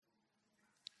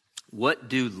What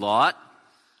do Lot,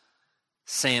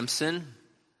 Samson,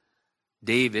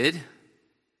 David,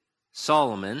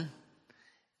 Solomon,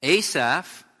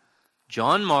 Asaph,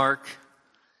 John Mark,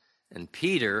 and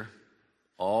Peter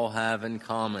all have in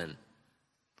common?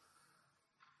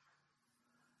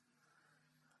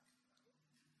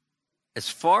 As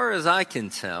far as I can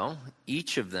tell,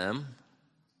 each of them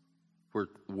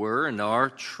were and are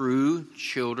true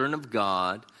children of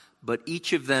God, but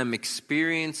each of them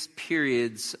experienced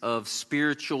periods of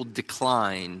spiritual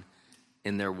decline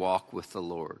in their walk with the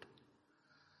Lord.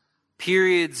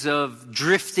 Periods of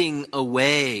drifting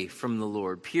away from the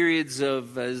Lord. Periods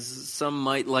of, as some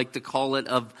might like to call it,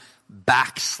 of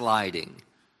backsliding.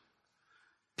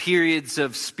 Periods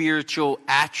of spiritual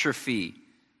atrophy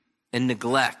and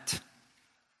neglect.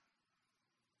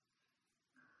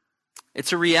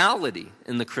 It's a reality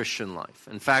in the Christian life.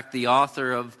 In fact, the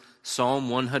author of Psalm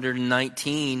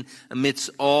 119, amidst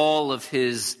all of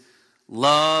his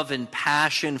love and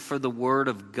passion for the Word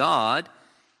of God,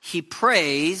 he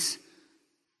prays,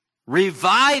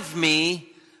 "Revive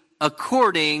me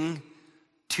according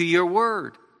to your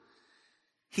word."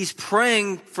 He's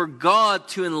praying for God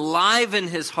to enliven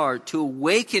his heart, to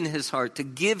awaken his heart, to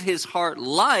give his heart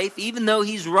life, even though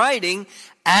he's writing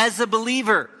as a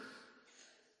believer.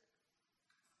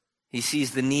 He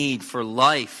sees the need for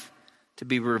life to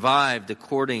be revived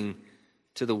according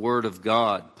to the Word of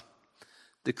God.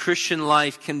 The Christian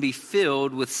life can be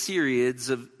filled with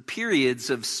periods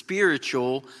of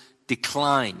spiritual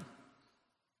decline.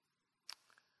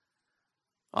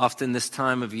 Often this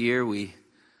time of year we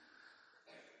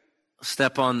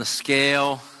step on the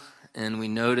scale and we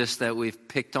notice that we've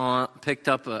picked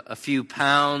up a few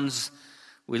pounds.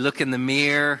 We look in the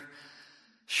mirror,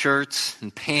 shirts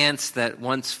and pants that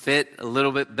once fit a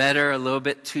little bit better, a little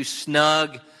bit too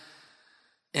snug,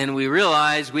 and we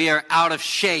realize we are out of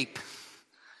shape.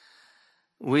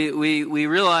 We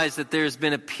realize that there's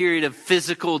been a period of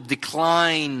physical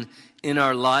decline in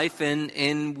our life,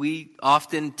 and we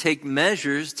often take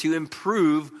measures to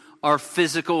improve our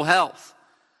physical health,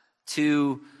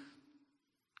 to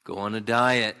go on a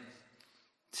diet,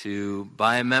 to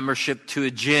buy a membership to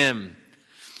a gym.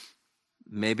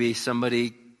 Maybe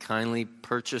somebody kindly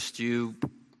purchased you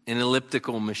an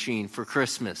elliptical machine for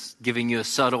Christmas, giving you a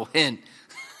subtle hint.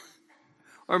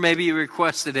 Or maybe you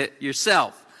requested it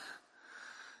yourself.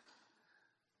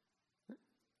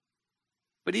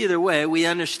 But either way, we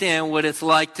understand what it's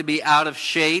like to be out of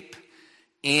shape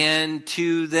and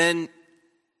to then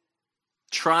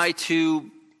try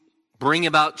to bring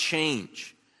about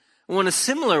change. Well, in a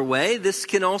similar way, this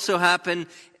can also happen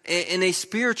in a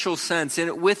spiritual sense.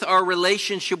 And with our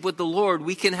relationship with the Lord,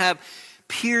 we can have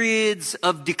periods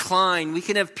of decline. We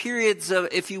can have periods of,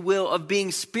 if you will, of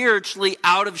being spiritually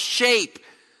out of shape.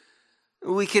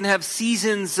 We can have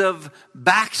seasons of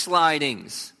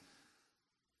backslidings.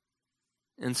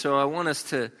 And so I want us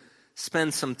to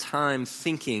spend some time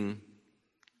thinking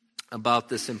about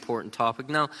this important topic.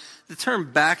 Now, the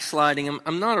term backsliding,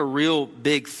 I'm not a real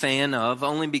big fan of,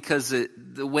 only because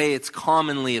the way it's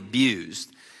commonly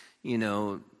abused. You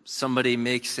know, somebody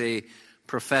makes a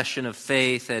profession of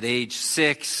faith at age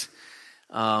 6,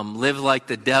 live like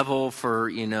the devil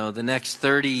for, the next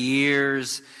 30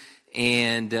 years,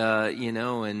 and,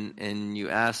 and you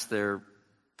ask their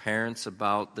parents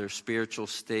about their spiritual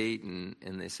state, and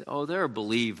they say, oh, they're a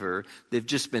believer. They've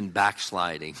just been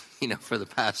backsliding, for the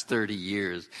past 30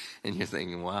 years. And you're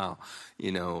thinking, wow,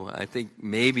 I think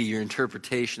maybe your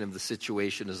interpretation of the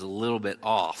situation is a little bit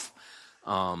off.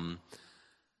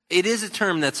 It is a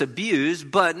term that's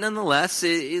abused, but nonetheless,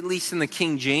 at least in the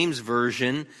King James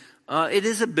Version, it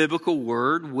is a biblical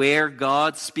word where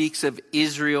God speaks of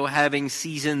Israel having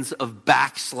seasons of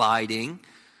backsliding.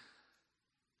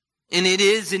 And it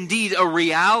is indeed a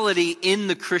reality in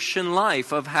the Christian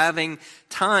life of having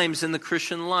times in the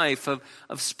Christian life of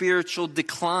spiritual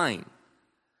decline.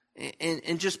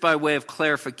 And just by way of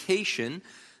clarification,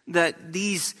 that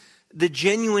the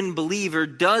genuine believer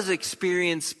does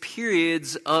experience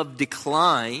periods of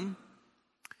decline,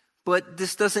 but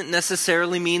this doesn't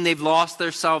necessarily mean they've lost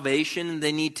their salvation and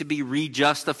they need to be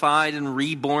rejustified and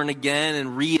reborn again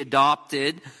and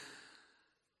readopted.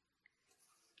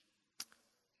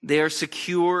 They are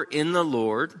secure in the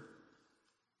Lord.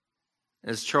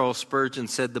 As Charles Spurgeon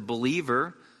said, the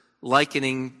believer,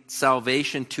 likening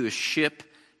salvation to a ship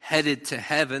headed to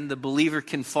heaven, the believer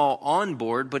can fall on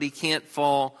board, but he can't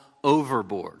fall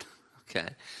overboard. Okay?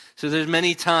 So there's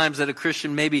many times that a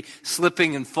Christian may be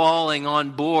slipping and falling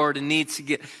on board and needs to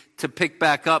get to pick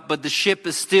back up, but the ship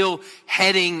is still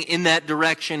heading in that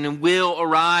direction and will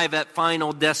arrive at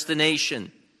final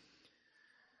destination.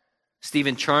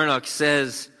 Stephen Charnock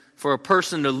says, For a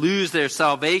person to lose their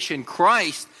salvation,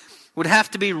 Christ would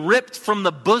have to be ripped from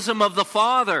the bosom of the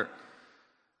Father.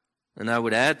 And I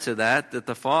would add to that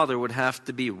the Father would have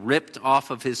to be ripped off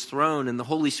of his throne, and the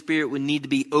Holy Spirit would need to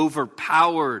be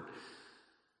overpowered.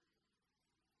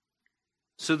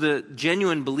 So the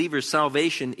genuine believer's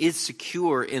salvation is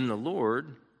secure in the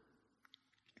Lord.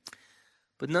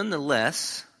 But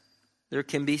nonetheless, there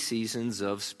can be seasons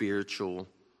of spiritual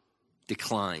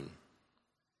decline.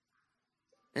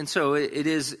 And so it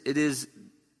is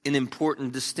an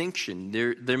important distinction.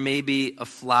 There may be a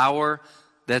flower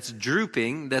that's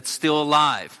drooping that's still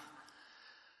alive.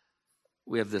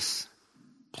 We have this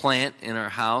plant in our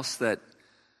house that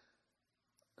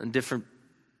in different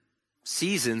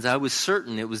seasons I was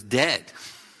certain it was dead.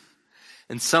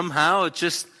 And somehow it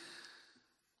just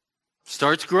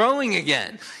starts growing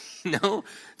again.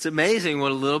 It's amazing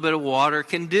what a little bit of water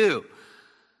can do.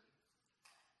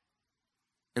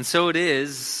 And so it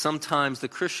is, sometimes the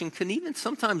Christian can even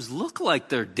sometimes look like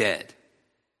they're dead.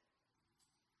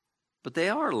 But they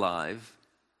are alive,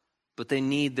 but they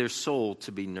need their soul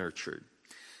to be nurtured.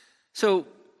 So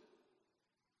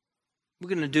we're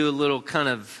going to do a little kind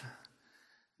of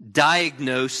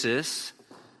diagnosis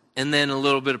and then a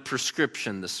little bit of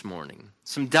prescription this morning.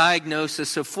 Some diagnosis,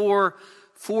 so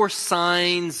four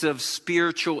signs of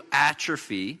spiritual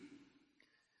atrophy.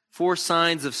 4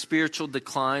 signs of spiritual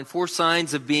decline, 4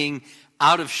 signs of being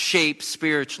out of shape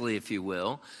spiritually, if you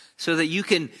will, so that you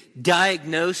can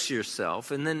diagnose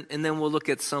yourself, and then we'll look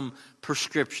at some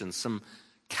prescriptions, some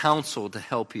counsel to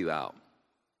help you out.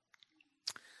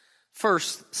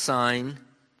 First sign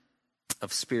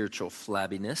of spiritual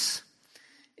flabbiness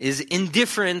is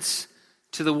indifference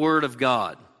to the Word of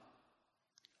God.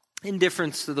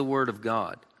 Indifference to the Word of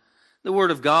God. The Word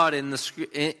of God,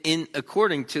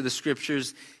 according to the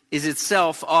Scriptures, is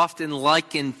itself often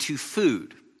likened to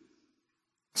food.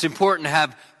 It's important to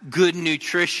have good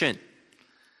nutrition.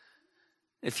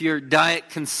 If your diet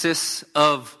consists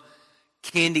of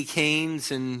candy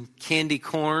canes and candy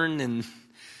corn and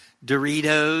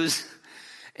Doritos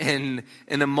and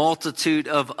a multitude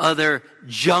of other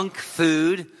junk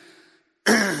food,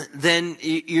 then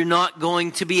you're not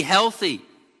going to be healthy.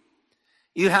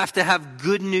 You have to have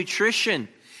good nutrition.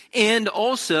 And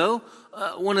also,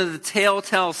 one of the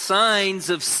telltale signs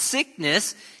of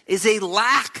sickness is a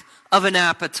lack of an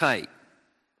appetite.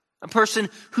 A person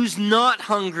who's not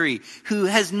hungry, who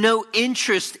has no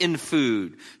interest in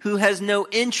food, who has no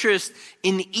interest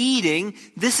in eating,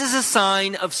 this is a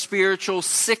sign of spiritual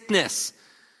sickness.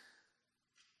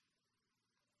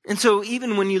 And so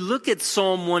even when you look at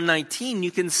Psalm 119,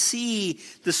 you can see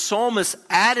the psalmist's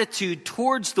attitude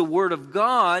towards the Word of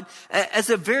God as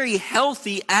a very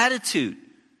healthy attitude.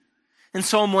 In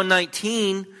Psalm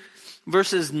 119,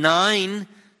 verses 9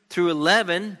 through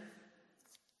 11,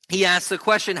 he asks the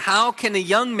question, how can a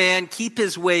young man keep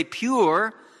his way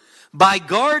pure? By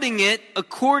guarding it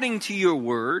according to your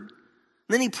word.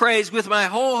 Then he prays, with my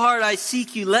whole heart I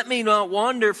seek you. Let me not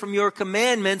wander from your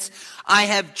commandments. I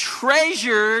have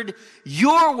treasured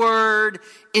your word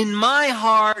in my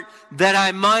heart that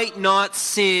I might not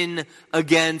sin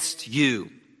against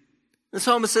you. The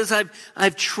psalmist says,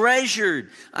 I've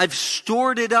treasured, I've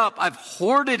stored it up, I've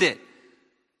hoarded it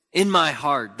in my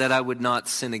heart that I would not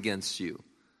sin against you.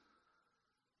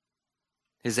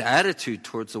 His attitude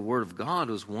towards the Word of God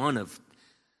was one of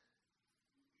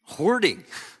hoarding,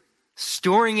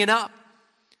 storing it up.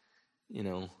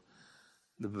 The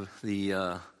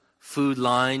food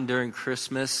line during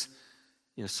Christmas,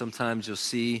 sometimes you'll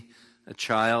see a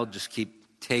child just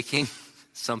keep taking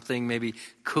something, maybe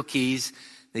cookies.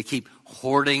 They keep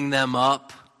hoarding them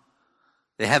up.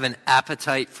 They have an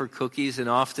appetite for cookies, and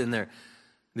often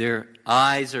their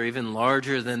eyes are even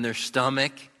larger than their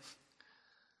stomach.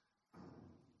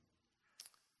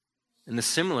 In a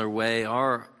similar way,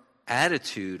 our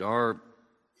attitude, our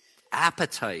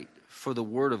appetite for the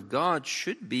Word of God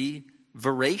should be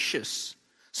voracious.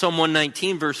 Psalm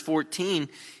 119, verse 14,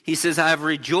 he says, I have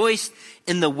rejoiced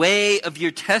in the way of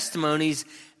your testimonies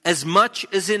as much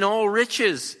as in all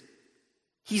riches.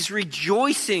 He's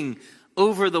rejoicing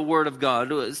over the Word of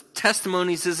God.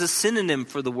 Testimonies is a synonym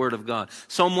for the Word of God.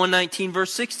 Psalm 119,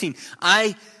 verse 16,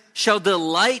 I shall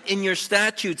delight in your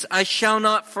statutes. I shall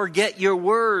not forget your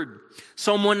word.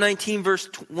 Psalm 119, verse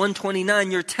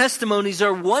 129, your testimonies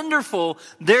are wonderful,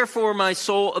 therefore my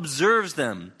soul observes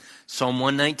them. Psalm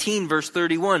 119, verse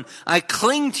 31, I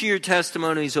cling to your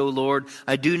testimonies, O Lord.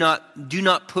 Do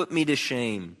not put me to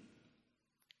shame.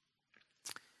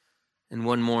 And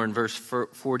one more in verse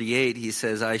 48, he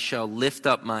says, I shall lift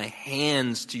up my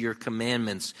hands to your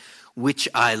commandments, which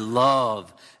I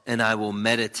love, and I will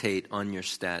meditate on your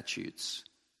statutes.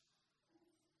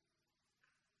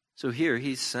 So here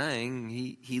he's saying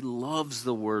he loves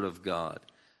the Word of God.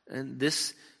 And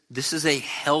this is a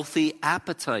healthy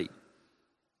appetite,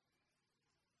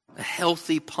 a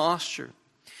healthy posture.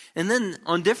 And then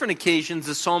on different occasions,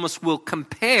 the psalmist will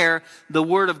compare the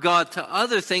Word of God to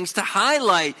other things to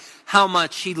highlight how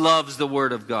much he loves the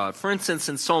Word of God. For instance,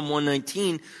 in Psalm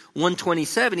 119,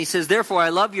 127, he says, "Therefore I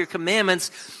love your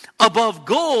commandments above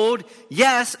gold,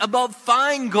 yes, above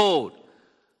fine gold."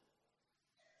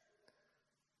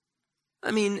 I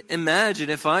mean,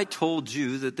 imagine if I told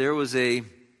you that there was a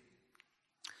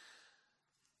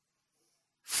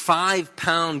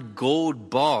 5-pound gold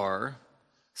bar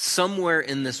somewhere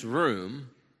in this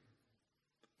room,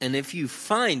 and if you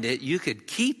find it, you could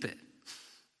keep it.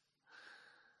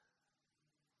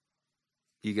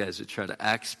 You guys would try to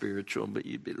act spiritual, but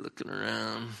you'd be looking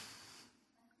around.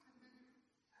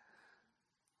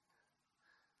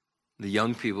 The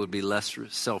young people would be less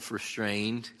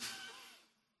self-restrained.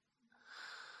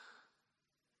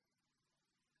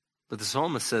 But the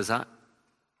psalmist says, I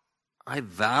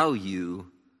value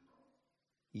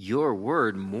your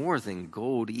word more than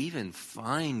gold, even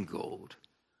fine gold.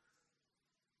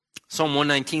 Psalm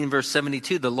 119, verse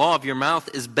 72, "The law of your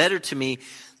mouth is better to me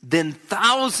than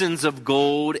thousands of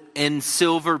gold and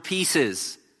silver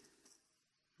pieces."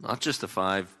 Not just a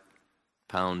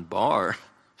 5-pound bar,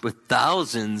 but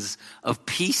thousands of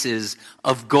pieces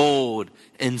of gold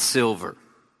and silver.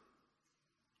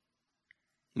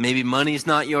 Maybe money's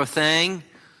not your thing.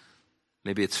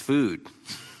 Maybe it's food,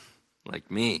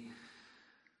 like me.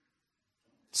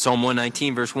 Psalm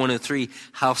 119, verse 103,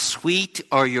 "How sweet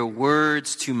are your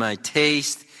words to my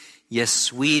taste, yes,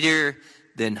 sweeter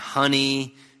than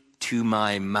honey to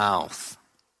my mouth."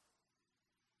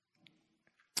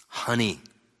 Honey,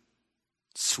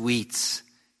 sweets,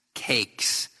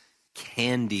 cakes,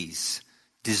 candies,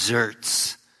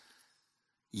 desserts,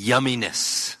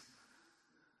 yumminess.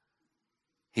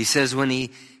 He says when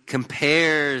he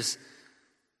compares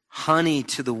honey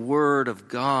to the Word of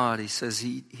God, he says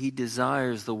he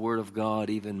desires the Word of God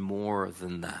even more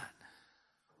than that.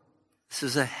 This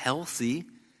is a healthy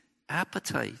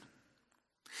appetite.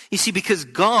 You see, because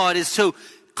God is so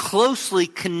closely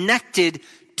connected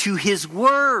to His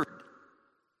Word.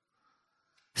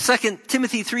 2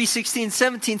 Timothy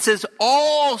 3:16-17 says,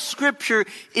 "All Scripture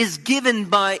is given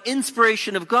by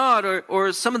inspiration of God,"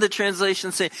 or some of the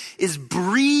translations say, is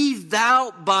breathed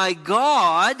out by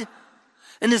God,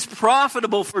 and is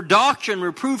profitable for doctrine,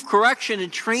 reproof, correction,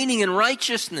 and training in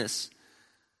righteousness.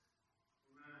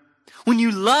 When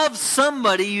you love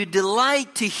somebody, you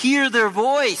delight to hear their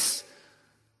voice.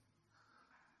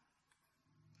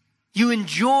 You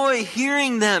enjoy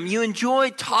hearing them. You enjoy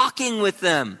talking with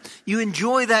them. You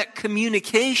enjoy that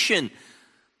communication.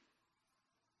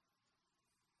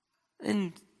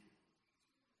 And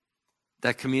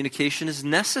that communication is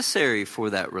necessary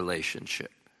for that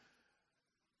relationship.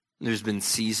 There's been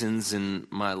seasons in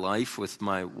my life with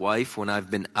my wife when I've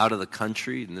been out of the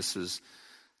country, and this is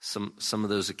some of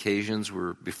those occasions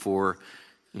where before,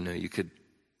 you could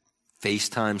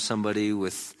FaceTime somebody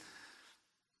with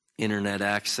internet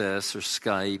access or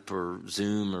Skype or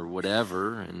Zoom or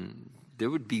whatever, and there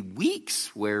would be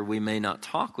weeks where we may not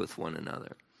talk with one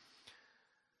another.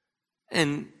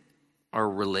 And our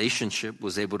relationship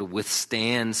was able to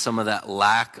withstand some of that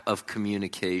lack of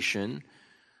communication.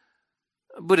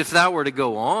 But if that were to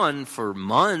go on for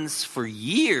months, for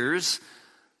years,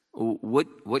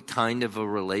 what kind of a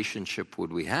relationship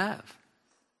would we have?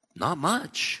 Not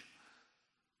much.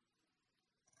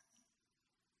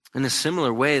 In a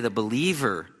similar way, the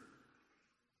believer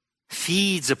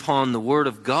feeds upon the Word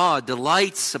of God,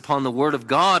 delights upon the Word of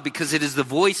God, because it is the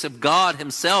voice of God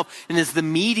Himself and is the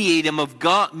medium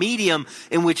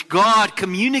in which God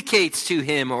communicates to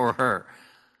him or her.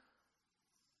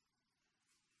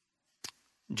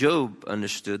 Job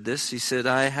understood this. He said,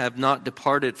 "I have not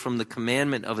departed from the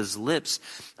commandment of His lips.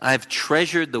 I have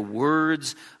treasured the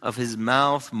words of His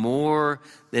mouth more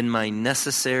than my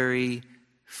necessary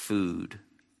food."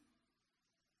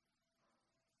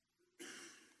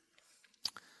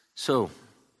 So,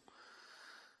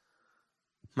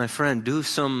 my friend, do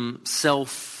some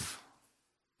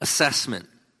self-assessment.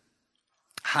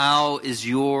 How is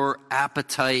your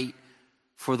appetite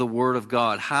for the Word of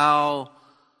God? How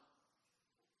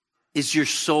is your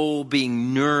soul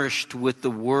being nourished with the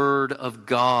Word of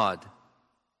God?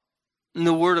 And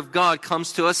the Word of God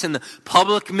comes to us in the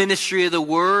public ministry of the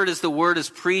Word as the Word is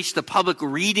preached, the public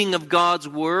reading of God's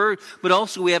Word. But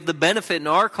also we have the benefit in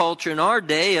our culture, in our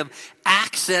day, of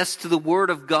access to the Word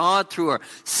of God through our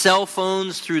cell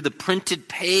phones, through the printed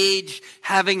page,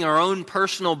 having our own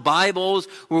personal Bibles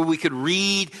where we could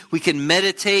read, we can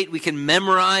meditate, we can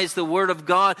memorize the Word of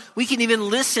God. We can even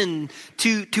listen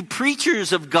to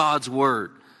preachers of God's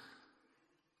Word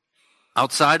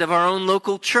outside of our own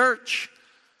local church.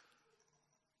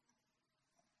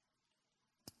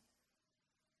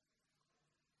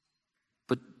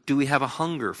 Do we have a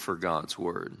hunger for God's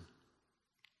Word?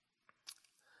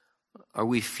 Are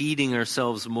we feeding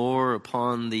ourselves more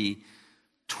upon the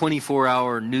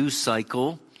 24-hour news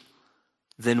cycle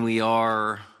than we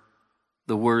are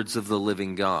the words of the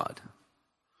living God?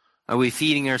 Are we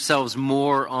feeding ourselves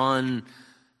more on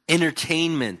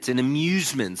entertainment and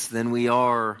amusements than we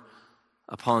are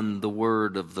upon the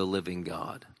Word of the living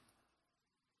God?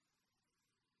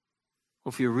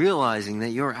 Well, if you're realizing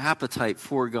that your appetite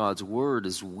for God's Word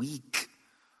is weak,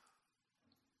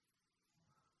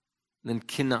 then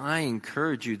can I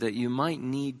encourage you that you might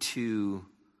need to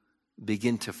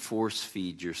begin to force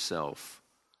feed yourself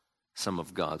some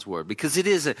of God's Word? Because it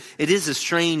is a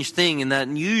strange thing in that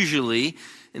usually,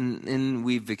 and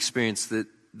we've experienced it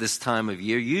this time of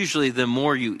year, usually the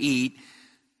more you eat,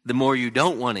 the more you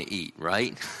don't want to eat,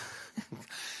 right?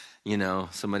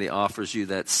 Somebody offers you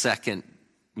that second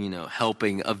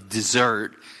helping of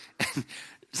dessert.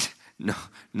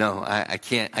 I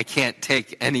can't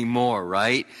take any more,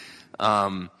 right?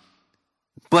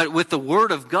 But with the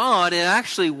Word of God, it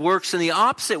actually works in the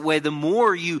opposite way. The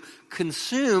more you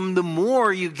consume, the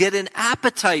more you get an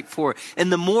appetite for it.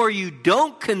 And the more you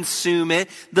don't consume it,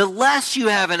 the less you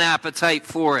have an appetite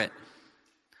for it.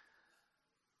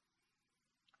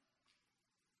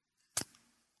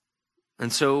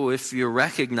 And so if you're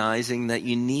recognizing that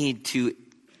you need to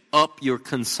up your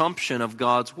consumption of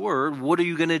God's Word, what are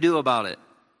you going to do about it?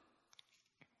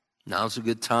 Now's a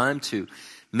good time to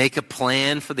make a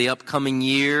plan for the upcoming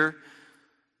year,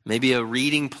 maybe a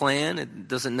reading plan. It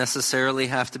doesn't necessarily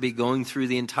have to be going through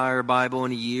the entire Bible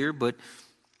in a year, but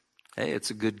hey,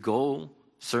 it's a good goal,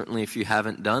 certainly if you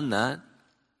haven't done that.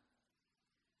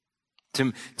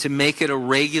 To make it a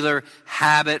regular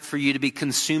habit for you to be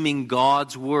consuming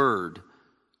God's Word.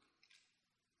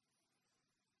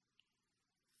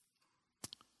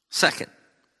 Second,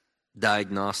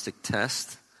 diagnostic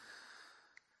test.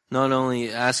 Not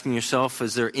only asking yourself,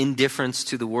 is there indifference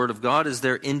to the Word of God? Is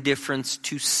there indifference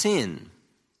to sin?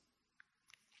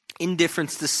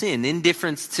 Indifference to sin.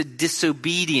 Indifference to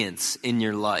disobedience in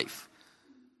your life.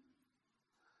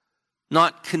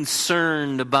 Not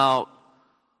concerned about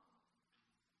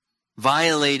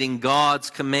violating God's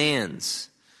commands.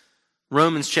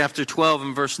 Romans chapter 12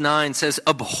 and verse 9 says,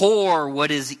 abhor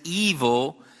what is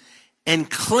evil and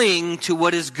cling to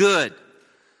what is good.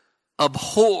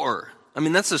 Abhor.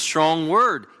 That's a strong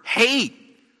word. Hate,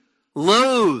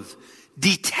 loathe,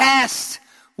 detest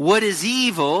what is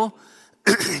evil,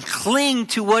 cling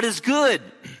to what is good.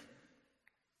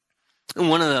 And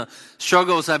one of the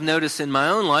struggles I've noticed in my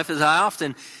own life is I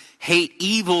often hate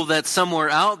evil that's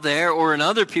somewhere out there or in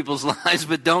other people's lives,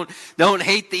 but don't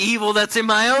hate the evil that's in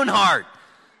my own heart.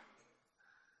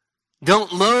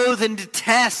 Don't loathe and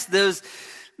detest those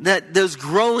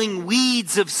growing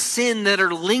weeds of sin that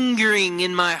are lingering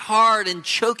in my heart and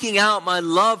choking out my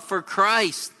love for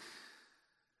Christ.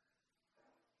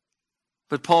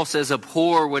 But Paul says,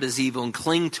 abhor what is evil and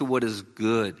cling to what is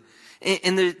good.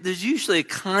 And there's usually a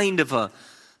kind of a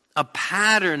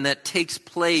pattern that takes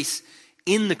place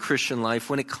in the Christian life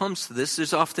when it comes to this.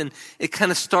 It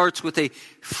kind of starts with a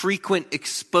frequent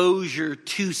exposure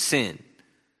to sin.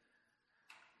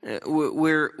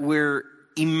 We're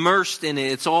immersed in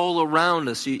it. It's all around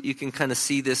us. You can kind of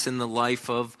see this in the life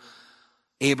of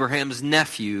Abraham's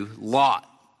nephew, Lot,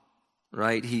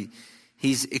 right?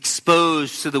 He's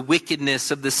exposed to the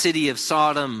wickedness of the city of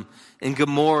Sodom and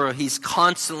Gomorrah. He's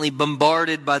constantly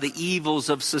bombarded by the evils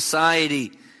of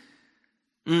society.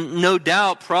 No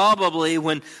doubt, probably,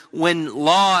 when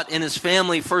Lot and his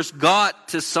family first got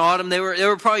to Sodom, they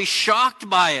were probably shocked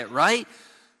by it, right?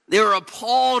 They were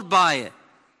appalled by it.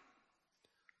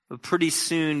 But pretty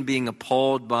soon, being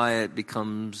appalled by it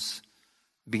becomes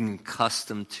being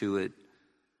accustomed to it,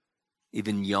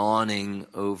 even yawning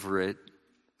over it.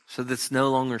 So that's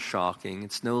no longer shocking.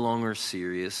 It's no longer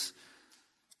serious.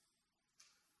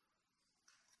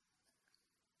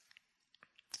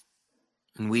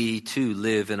 And we too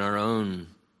live in our own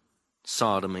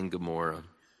Sodom and Gomorrah.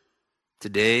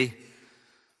 Today,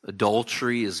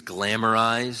 adultery is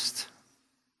glamorized.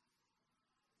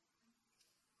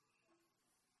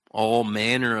 All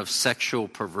manner of sexual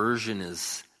perversion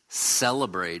is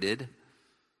celebrated.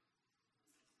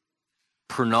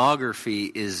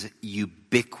 Pornography is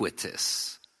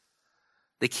ubiquitous.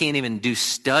 They can't even do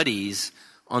studies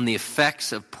on the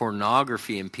effects of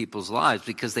pornography in people's lives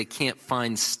because they can't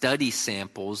find study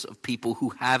samples of people who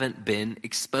haven't been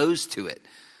exposed to it.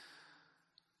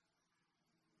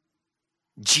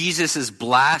 Jesus is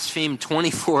blasphemed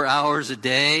 24 hours a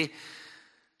day.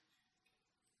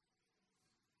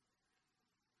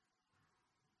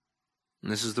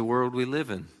 And this is the world we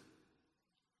live in.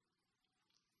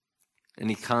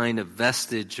 Any kind of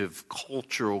vestige of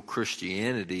cultural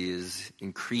Christianity is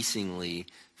increasingly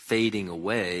fading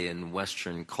away in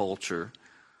Western culture.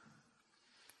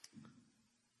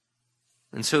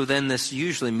 And so then this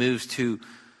usually moves to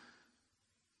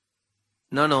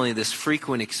not only this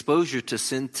frequent exposure to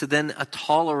sin, to then a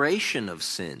toleration of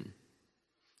sin.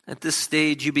 At this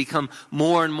stage, you become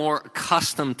more and more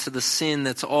accustomed to the sin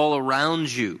that's all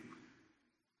around you.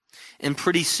 And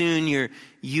pretty soon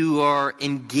you are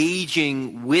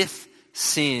engaging with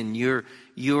sin.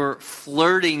 You're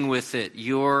flirting with it.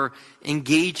 You're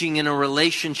engaging in a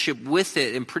relationship with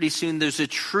it. And pretty soon there's a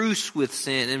truce with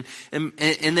sin.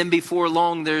 And then before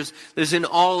long there's an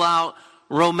all-out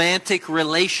romantic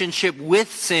relationship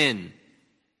with sin.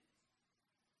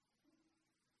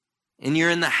 And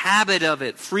you're in the habit of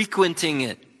it, frequenting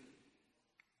it.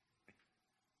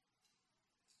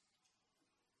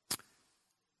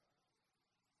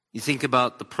 You think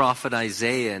about the prophet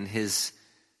Isaiah and his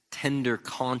tender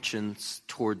conscience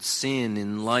towards sin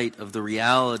in light of the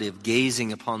reality of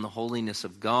gazing upon the holiness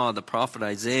of God. The prophet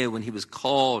Isaiah, when he was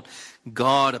called,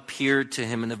 God appeared to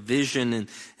him in a vision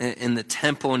in the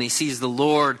temple, and he sees the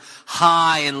Lord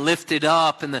high and lifted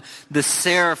up, and the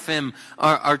seraphim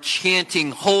are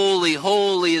chanting, "Holy,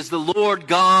 holy is the Lord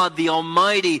God, the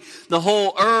Almighty. The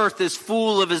whole earth is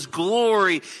full of His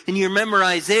glory." And you remember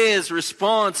Isaiah's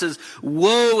response is,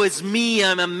 "Woe is me,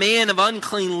 I'm a man of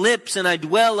unclean lips, and I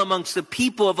dwell amongst the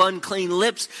people of unclean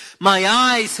lips. My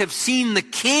eyes have seen the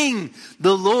King,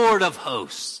 the Lord of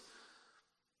hosts."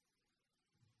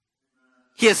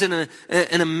 He has an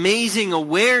amazing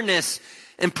awareness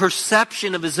and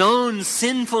perception of his own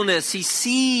sinfulness. He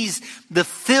sees the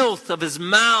filth of his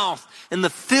mouth and the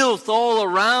filth all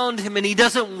around him, and he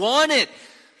doesn't want it.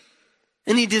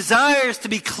 And he desires to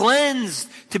be cleansed,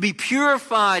 to be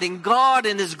purified, and God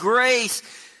in His grace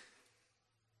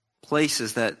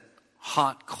places that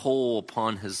hot coal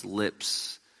upon his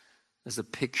lips as a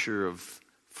picture of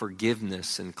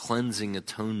forgiveness and cleansing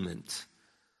atonement.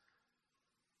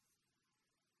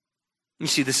 You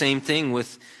see the same thing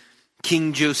with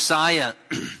King Josiah,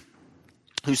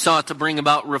 who sought to bring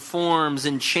about reforms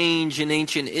and change in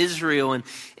ancient Israel.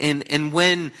 And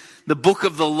when the book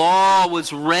of the law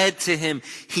was read to him,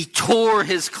 he tore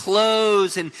his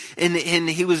clothes and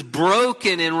he was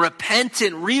broken and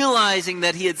repentant, realizing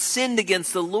that he had sinned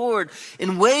against the Lord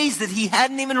in ways that he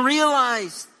hadn't even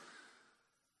realized.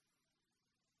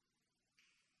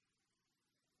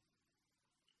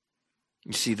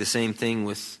 You see the same thing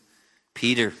with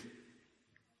Peter.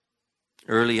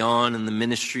 Early on in the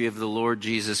ministry of the Lord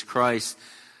Jesus Christ,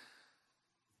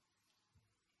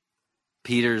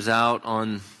 Peter's out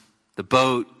on the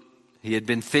boat. He had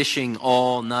been fishing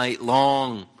all night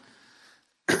long.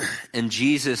 And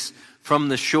Jesus from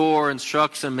the shore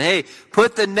instructs him, "Hey,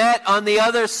 put the net on the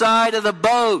other side of the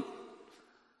boat."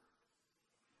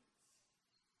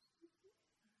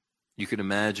 You could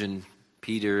imagine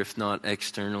Peter, if not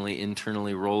externally,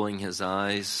 internally rolling his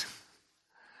eyes.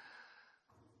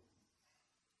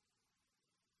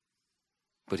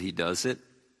 But he does it.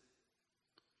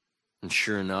 And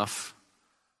sure enough,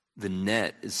 the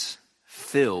net is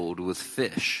filled with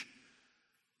fish.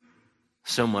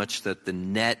 So much that the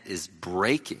net is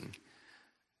breaking.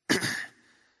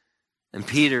 And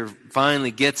Peter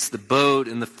finally gets the boat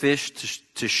and the fish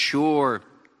to shore.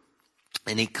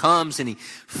 And he comes and he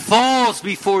falls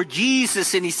before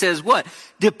Jesus and he says, what?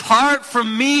 "Depart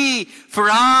from me, for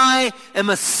I am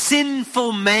a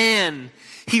sinful man."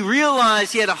 He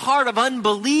realized he had a heart of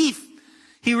unbelief.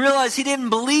 He realized he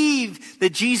didn't believe that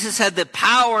Jesus had the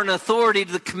power and authority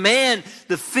to command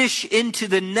the fish into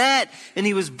the net. And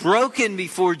he was broken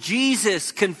before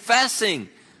Jesus, confessing.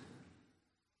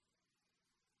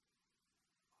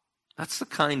 That's the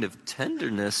kind of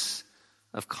tenderness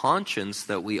of conscience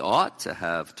that we ought to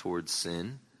have towards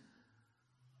sin.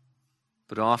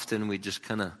 But often we just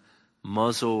kind of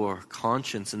muzzle our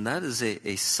conscience, and that is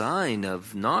a sign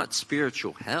of not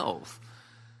spiritual health,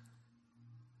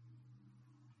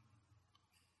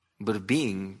 but of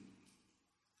being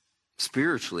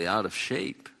spiritually out of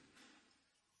shape.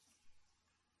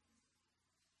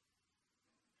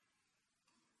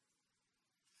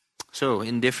 So,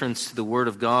 indifference to the Word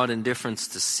of God, indifference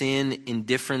to sin,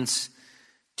 indifference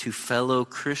to fellow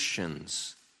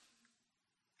Christians.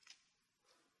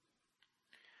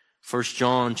 1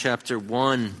 John chapter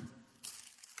 1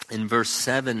 and verse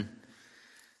 7,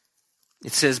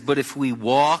 it says, "But if we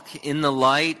walk in the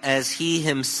light as He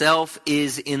Himself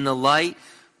is in the light,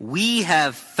 we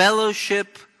have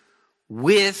fellowship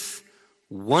with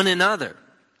one another."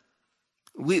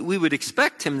 We would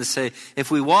expect him to say,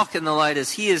 if we walk in the light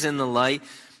as He is in the light,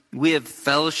 we have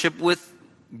fellowship with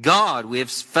God. We have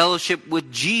fellowship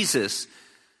with Jesus.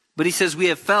 But he says we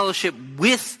have fellowship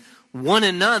with one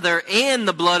another, and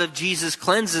the blood of Jesus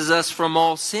cleanses us from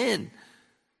all sin.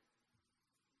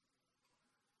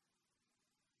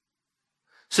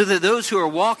 So that those who are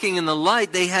walking in the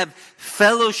light, they have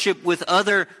fellowship with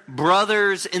other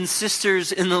brothers and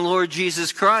sisters in the Lord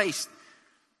Jesus Christ.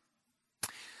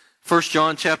 1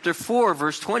 John chapter 4,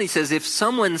 verse 20 says, "If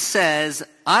someone says,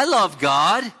 'I love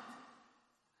God,'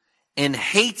 and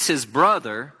hates his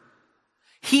brother,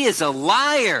 he is a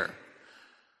liar.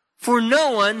 For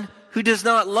no one who does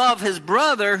not love his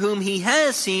brother whom he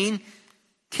has seen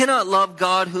cannot love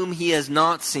God whom he has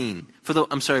not seen. For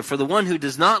the one who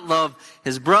does not love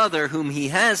his brother whom he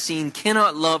has seen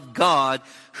cannot love God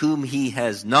whom he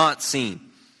has not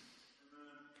seen."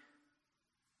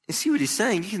 You see what he's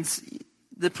saying? You can see,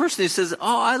 the person who says,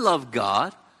 "Oh, I love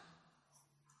God,"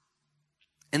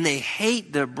 and they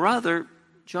hate their brother,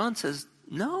 John says,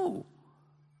 no,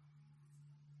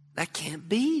 that can't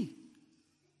be.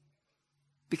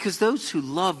 Because those who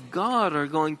love God are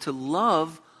going to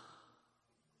love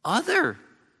other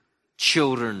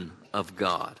children of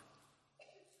God.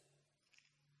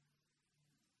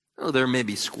 Oh, there may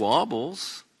be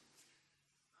squabbles.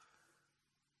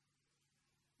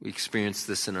 We experience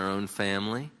this in our own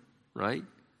family, right?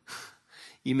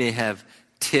 You may have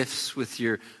tiffs with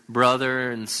your brother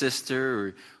and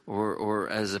sister, or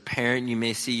as a parent, you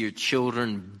may see your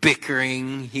children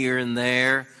bickering here and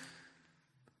there.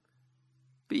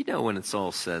 But you know, when it's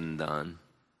all said and done,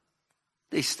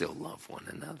 they still love one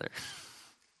another.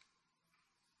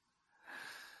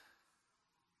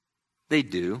 They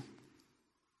do.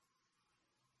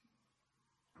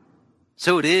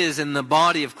 So it is in the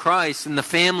body of Christ, in the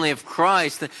family of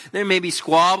Christ. There may be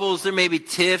squabbles, there may be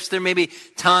tiffs, there may be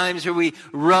times where we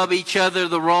rub each other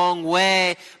the wrong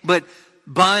way. But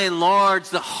by and large,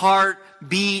 the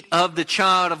heartbeat of the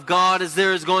child of God is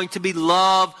there is going to be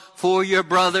love for your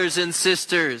brothers and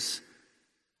sisters.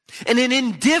 And an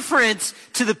indifference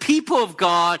to the people of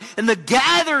God and the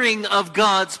gathering of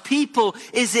God's people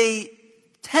is a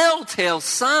telltale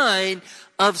sign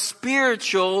of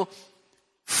spiritual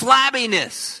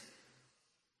flabbiness.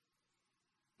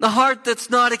 The heart that's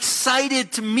not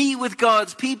excited to meet with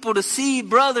God's people, to see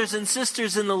brothers and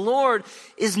sisters in the Lord,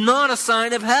 is not a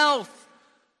sign of health.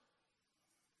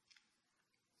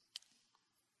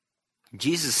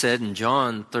 Jesus said in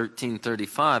John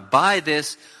 13:35, "By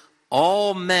this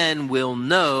all men will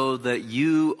know that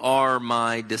you are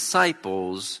my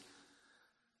disciples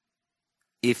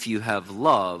if you have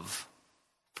love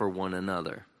for one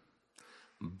another."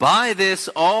 By this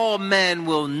all men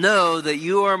will know that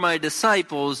you are my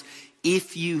disciples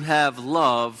if you have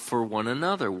love for one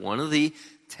another. One of the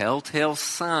telltale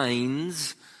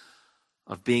signs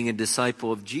of being a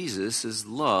disciple of Jesus is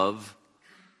love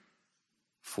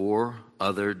for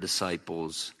other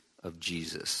disciples of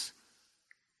Jesus.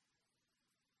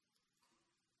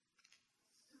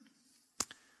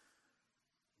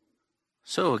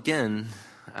 So again,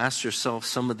 ask yourself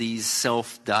some of these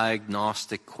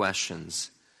self-diagnostic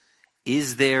questions.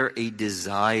 Is there a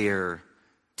desire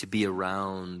to be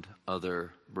around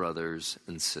other brothers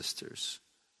and sisters?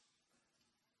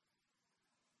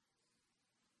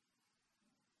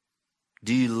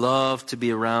 Do you love to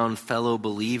be around fellow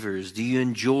believers? Do you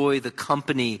enjoy the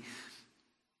company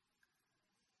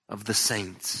of the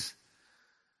saints?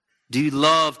 Do you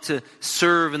love to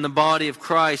serve in the body of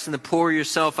Christ and to pour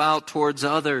yourself out towards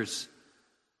others?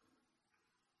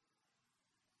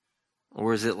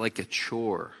 Or is it like a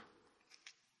chore?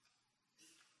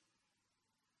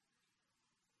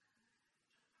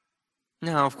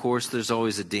 Now, of course, there's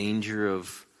always a danger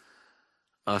of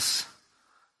us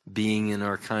being in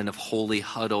our kind of holy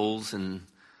huddles and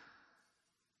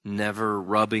never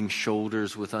rubbing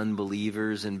shoulders with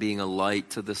unbelievers and being a light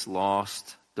to this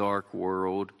lost, dark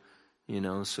world.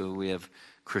 So we have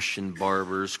Christian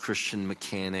barbers, Christian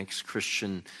mechanics,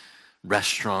 Christian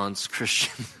restaurants,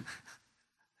 Christian...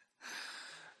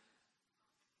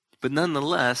 But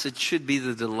nonetheless, it should be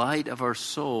the delight of our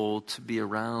soul to be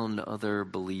around other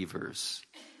believers.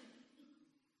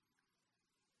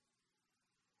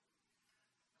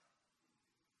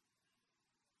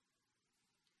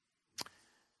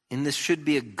 And this should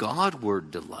be a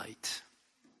Godward delight.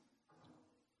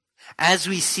 As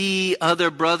we see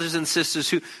other brothers and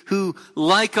sisters who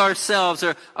like ourselves,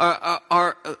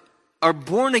 are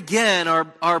born again,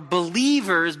 are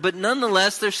believers, but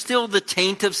nonetheless, there's still the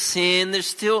taint of sin. There's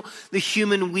still the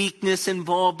human weakness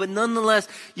involved. But nonetheless,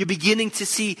 you're beginning to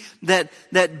see that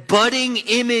budding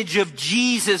image of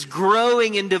Jesus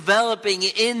growing and developing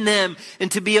in them,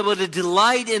 and to be able to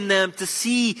delight in them, to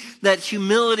see that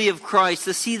humility of Christ,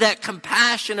 to see that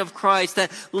compassion of Christ,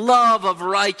 that love of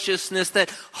righteousness, that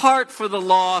heart for the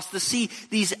lost, to see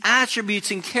these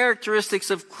attributes and characteristics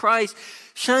of Christ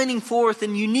shining forth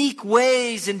in unique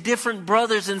ways in different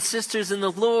brothers and sisters in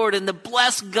the Lord, and to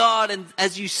bless God and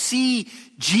as you see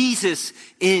Jesus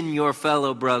in your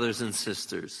fellow brothers and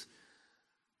sisters.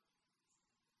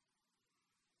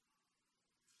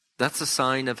 That's a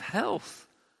sign of health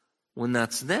when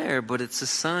that's there, but it's a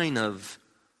sign of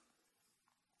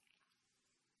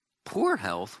poor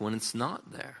health when it's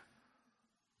not there.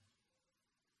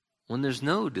 When there's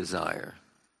no desire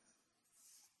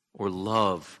or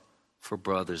love for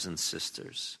brothers and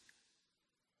sisters.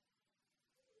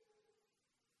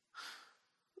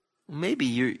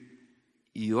 Maybe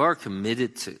you are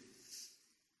committed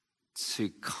to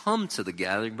come to the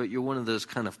gathering, but you're one of those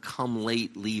kind of come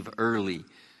late, leave early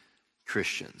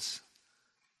Christians.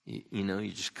 You know,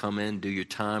 you just come in, do your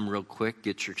time real quick,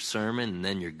 get your sermon, and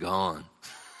then you're gone.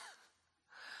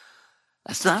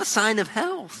 That's not a sign of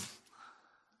health.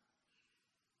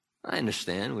 I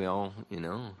understand we all,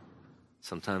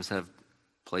 sometimes have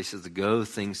places to go,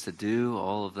 things to do,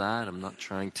 all of that. I'm not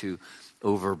trying to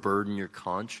overburden your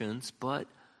conscience, but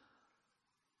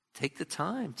take the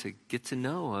time to get to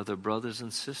know other brothers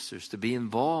and sisters, to be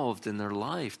involved in their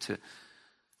life,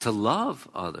 to love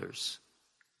others.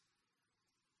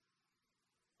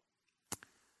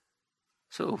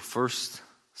 So, first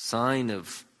sign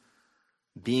of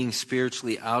being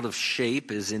spiritually out of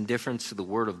shape is indifference to the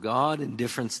Word of God,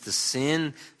 indifference to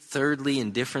sin. Thirdly,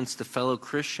 indifference to fellow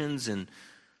Christians. And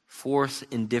fourth,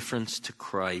 indifference to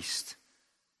Christ.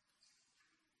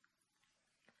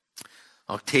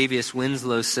 Octavius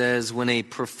Winslow says, when a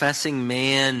professing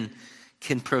man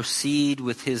can proceed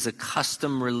with his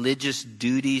accustomed religious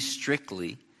duties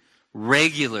strictly,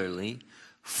 regularly,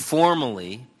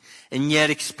 formally, and yet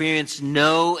experience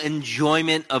no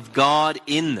enjoyment of God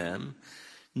in them,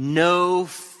 no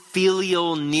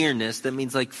filial nearness, that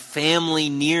means like family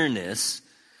nearness,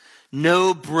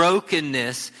 no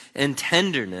brokenness and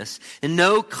tenderness, and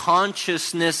no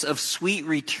consciousness of sweet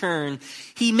return,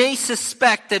 he may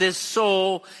suspect that his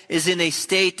soul is in a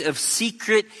state of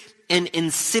secret and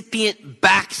incipient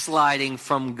backsliding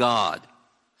from God.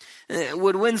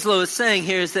 What Winslow is saying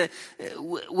here is that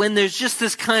when there's just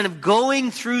this kind of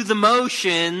going through the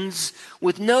motions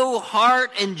with no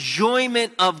heart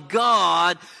enjoyment of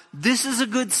God, this is a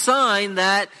good sign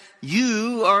that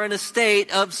you are in a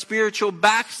state of spiritual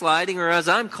backsliding, or as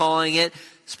I'm calling it,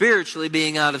 spiritually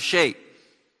being out of shape.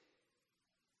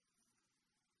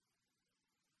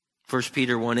 1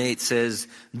 Peter 1:8 says,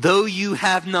 though you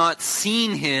have not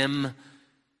seen him,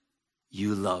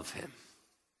 you love him.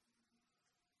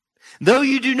 Though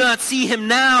you do not see him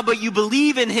now, but you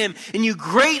believe in him, and you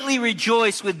greatly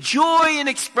rejoice with joy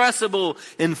inexpressible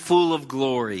and full of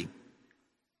glory.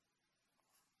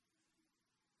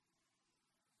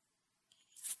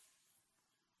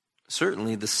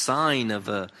 Certainly the sign of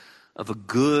a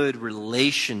good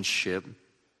relationship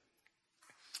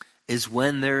is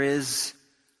when there is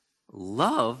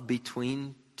love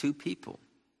between two people.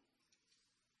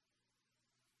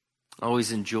 I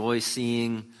always enjoy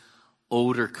seeing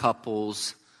older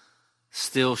couples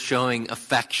still showing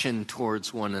affection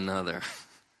towards one another.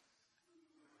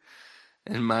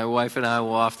 And my wife and I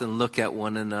will often look at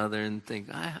one another and think,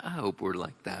 I hope we're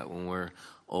like that when we're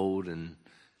old and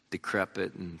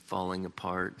decrepit and falling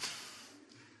apart.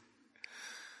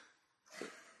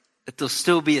 That there'll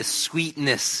still be a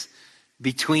sweetness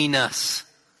between us.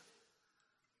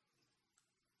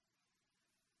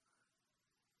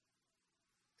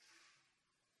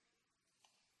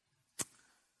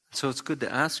 So it's good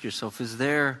to ask yourself, is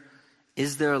there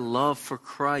a love for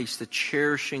Christ, a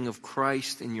cherishing of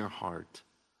Christ in your heart?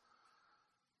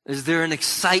 Is there an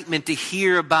excitement to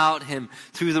hear about him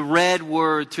through the read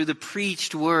word, through the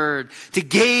preached word, to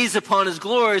gaze upon his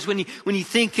glories when you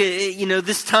think,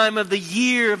 this time of the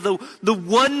year, of the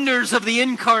wonders of the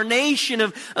incarnation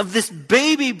of this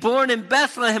baby born in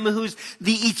Bethlehem, who's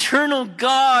the eternal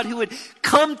God who would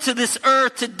come to this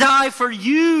earth to die for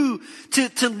you,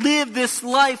 to live this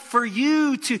life for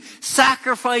you, to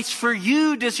sacrifice for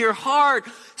you? Does your heart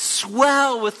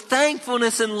swell with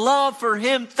thankfulness and love for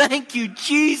Him. Thank you,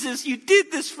 Jesus, you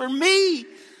did this for me.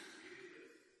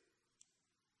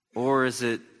 Or is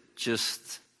it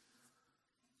just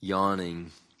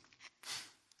yawning?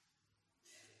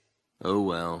 Oh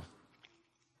well.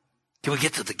 Can we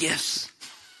get to the gifts?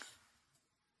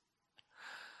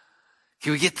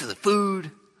 Can we get to the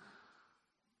food?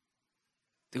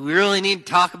 Do we really need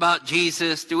to talk about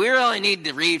Jesus? Do we really need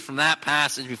to read from that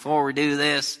passage before we do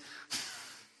this?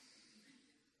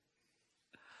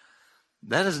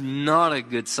 That is not a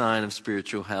good sign of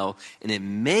spiritual health, and it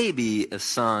may be a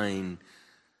sign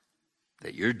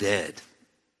that you're dead.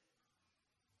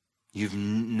 You've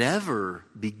never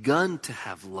begun to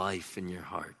have life in your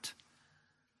heart.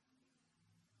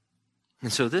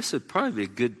 And so this would probably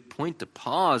be a good point to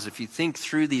pause if you think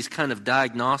through these kind of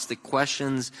diagnostic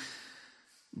questions.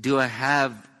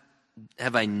 Have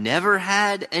I never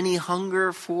had any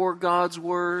hunger for God's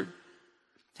word?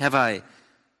 Have I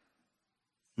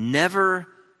never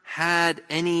had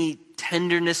any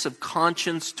tenderness of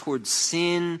conscience towards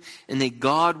sin in a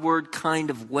God-word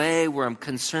kind of way where I'm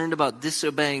concerned about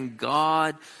disobeying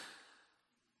God?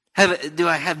 Do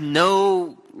I have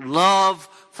no love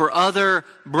for other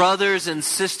brothers and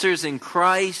sisters in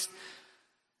Christ?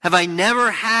 Have I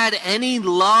never had any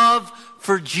love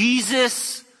for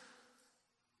Jesus?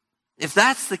 If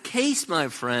that's the case, my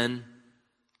friend,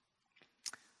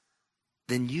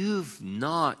 then you've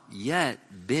not yet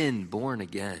been born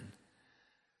again.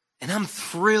 And I'm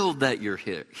thrilled that you're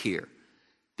here.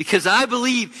 Because I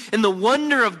believe in the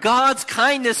wonder of God's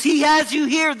kindness. He has you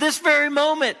here this very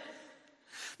moment.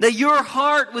 That your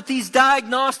heart with these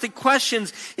diagnostic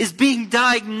questions is being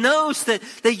diagnosed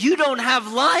that you don't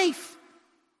have life.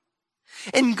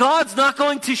 And God's not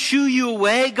going to shoo you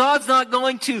away. God's not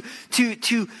going to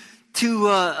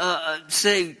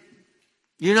say,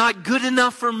 you're not good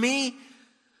enough for me.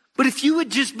 But if you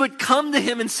would but come to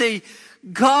Him and say,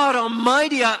 God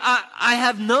Almighty, I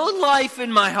have no life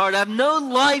in my heart. I have no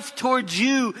life towards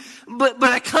you, but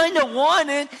I kind of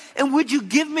want it. And would you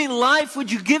give me life?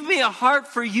 Would you give me a heart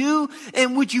for you?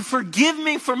 And would you forgive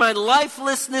me for my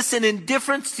lifelessness and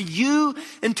indifference to you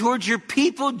and towards your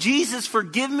people? Jesus,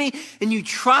 forgive me. And you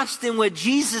trust in what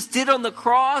Jesus did on the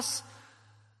cross.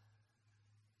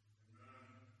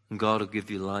 And God will give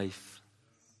you life.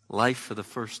 Life for the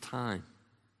first time.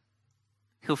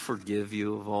 He'll forgive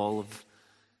you of all of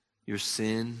your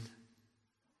sin.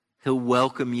 He'll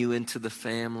welcome you into the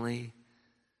family.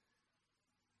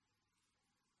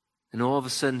 And all of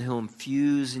a sudden, He'll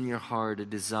infuse in your heart a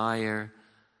desire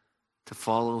to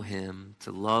follow Him,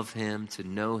 to love Him, to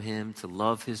know Him, to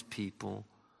love His people.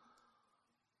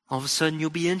 All of a sudden,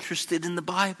 you'll be interested in the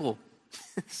Bible.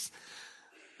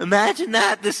 Imagine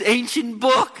that, this ancient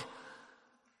book.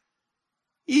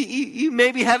 You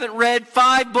maybe haven't read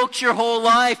 5 books your whole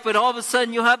life, but all of a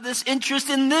sudden you'll have this interest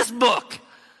in this book.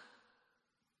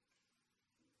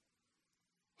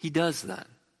 He does that.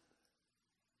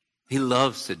 He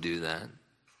loves to do that.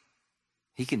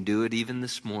 He can do it even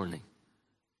this morning.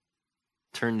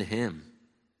 Turn to Him.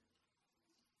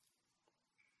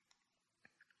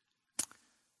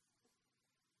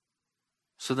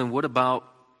 So then what about,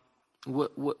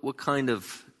 what kind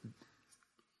of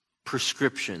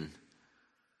prescription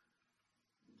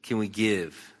can we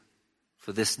give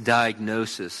for this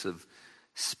diagnosis of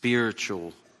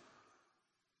spiritual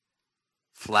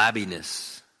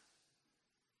flabbiness?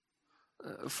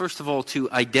 First of all,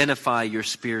 to identify your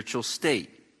spiritual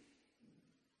state.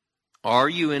 Are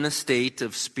you in a state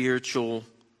of spiritual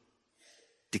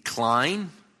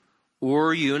decline, or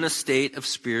are you in a state of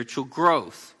spiritual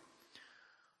growth?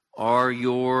 Are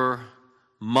your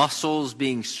muscles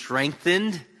being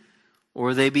strengthened, or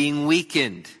are they being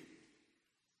weakened?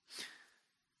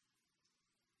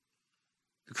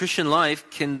 The Christian life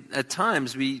can at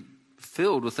times be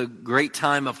filled with a great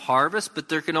time of harvest, but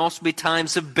there can also be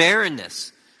times of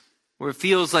barrenness where it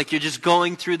feels like you're just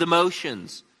going through the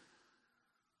motions.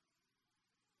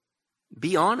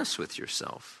 Be honest with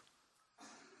yourself.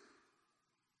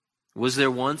 Was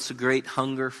there once a great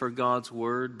hunger for God's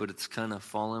word, but it's kind of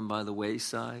fallen by the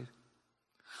wayside?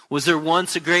 Was there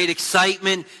once a great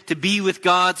excitement to be with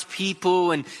God's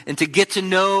people and to get to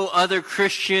know other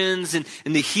Christians and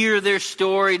to hear their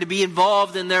story, to be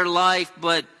involved in their life?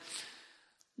 But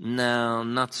no,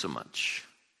 not so much.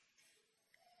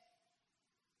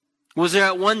 Was there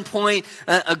at one point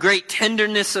a great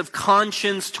tenderness of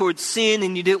conscience towards sin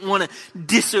and you didn't want to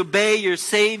disobey your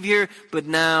Savior, but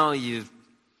now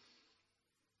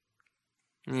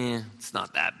it's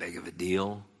not that big of a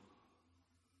deal?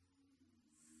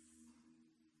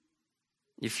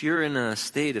 If you're in a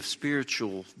state of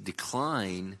spiritual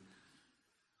decline,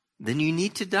 then you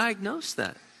need to diagnose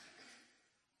that.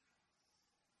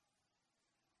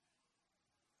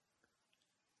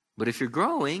 But if you're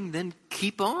growing, then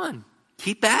keep on.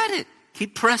 Keep at it.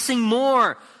 Keep pressing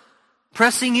more.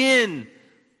 Pressing in.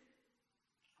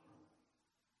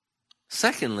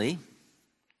 Secondly,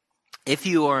 if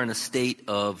you are in a state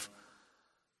of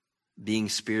being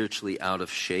spiritually out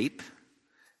of shape,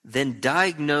 then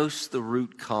diagnose the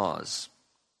root cause.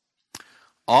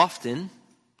 Often,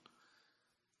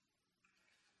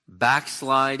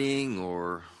 backsliding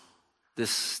or this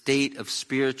state of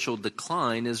spiritual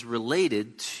decline is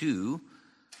related to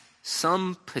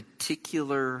some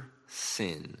particular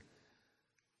sin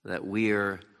that we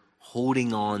are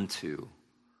holding on to.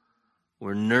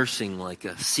 We're nursing like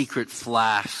a secret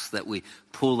flask that we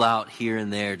pull out here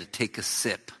and there to take a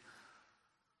sip.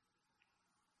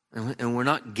 And we're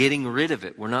not getting rid of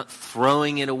it. We're not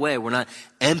throwing it away. We're not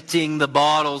emptying the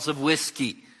bottles of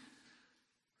whiskey.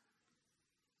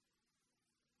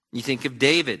 You think of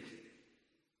David.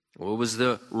 What was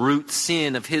the root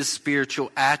sin of his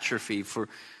spiritual atrophy for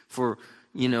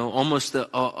almost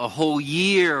a whole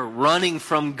year running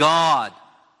from God?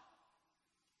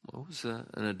 What was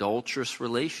an adulterous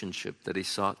relationship that he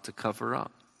sought to cover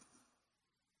up?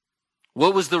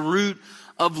 What was the root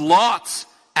of Lot's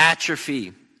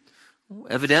atrophy?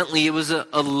 Evidently, it was a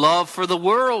love for the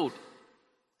world,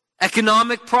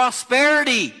 economic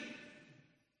prosperity.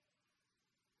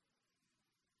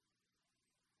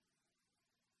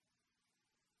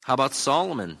 How about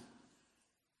Solomon?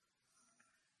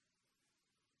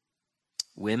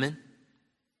 Women?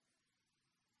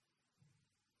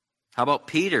 How about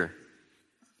Peter?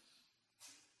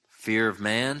 Fear of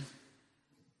man?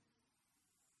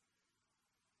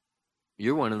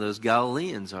 You're one of those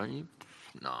Galileans, aren't you?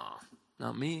 No,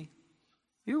 not me.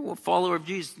 You're a follower of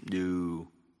Jesus? No,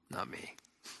 not me.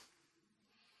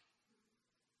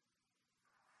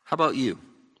 How about you?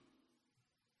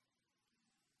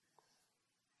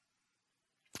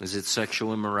 Is it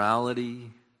sexual immorality,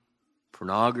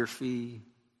 pornography,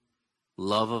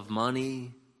 love of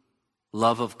money,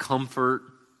 love of comfort,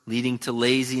 leading to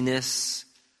laziness,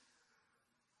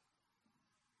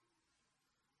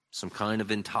 some kind of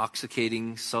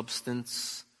intoxicating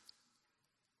substance?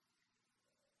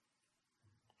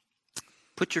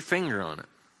 Put your finger on it.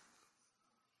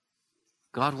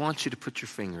 God wants you to put your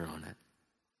finger on it.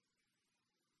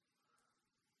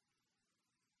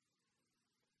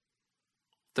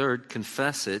 Third,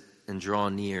 confess it and draw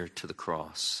near to the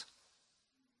cross.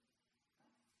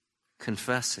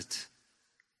 Confess it.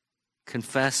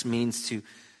 Confess means to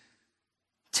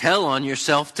tell on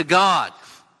yourself to God.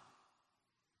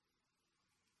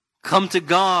 Come to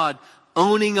God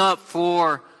owning up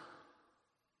for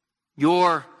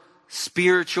your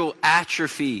spiritual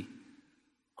atrophy.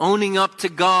 Owning up to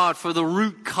God for the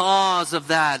root cause of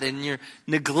that and your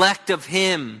neglect of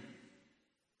Him.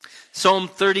 Psalm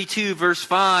 32 verse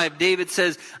 5, David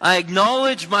says, I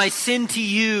acknowledge my sin to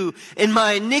you, and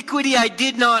my iniquity I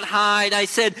did not hide. I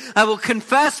said, I will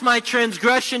confess my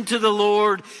transgression to the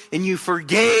Lord, and you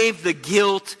forgave the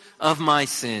guilt of my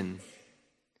sin.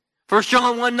 1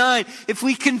 John 1:9, if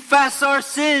we confess our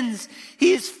sins,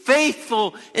 He is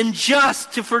faithful and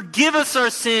just to forgive us our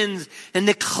sins and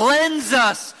to cleanse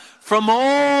us from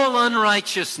all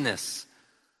unrighteousness.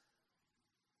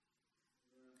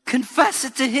 Confess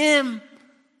it to Him.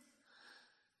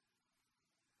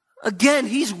 Again,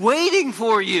 He's waiting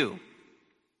for you.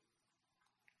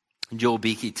 Joel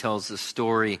Beakey tells the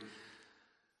story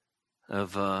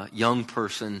of a young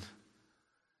person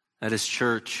at his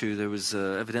church who there was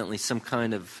evidently some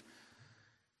kind of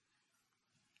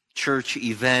church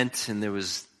event, and there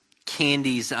was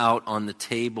candies out on the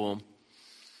table.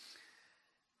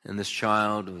 And this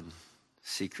child would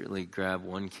secretly grab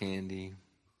one candy,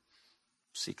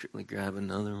 secretly grab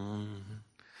another one,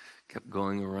 kept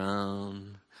going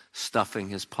around, stuffing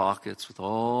his pockets with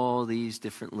all these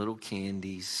different little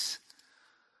candies.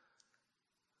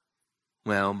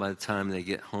 Well, by the time they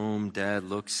get home, Dad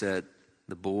looks at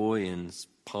the boy and his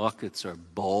pockets are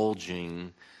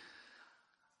bulging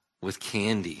with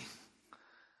candy.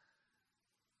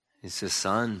 He says,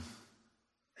 son,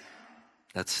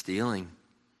 that's stealing.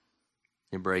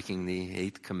 You're breaking the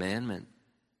 8th commandment.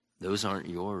 Those aren't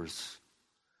yours.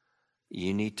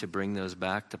 You need to bring those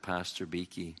back to Pastor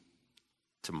Beakey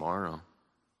tomorrow,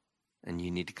 and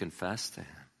you need to confess to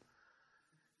him.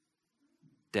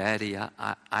 Daddy,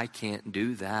 I can't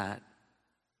do that.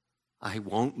 I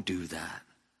won't do that.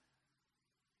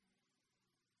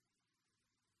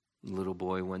 The little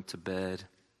boy went to bed.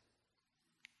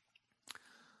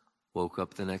 Woke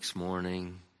up the next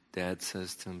morning. Dad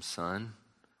says to him, son,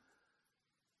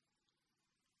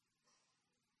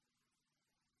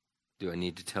 Do I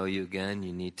need to tell you again?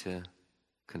 You need to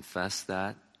confess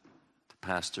that to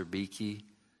Pastor Beakey.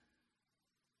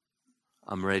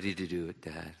 I'm ready to do it,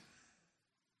 Dad.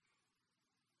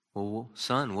 Well,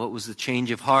 son, what was the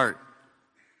change of heart?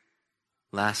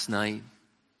 Last night,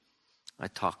 I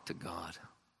talked to God.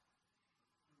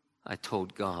 I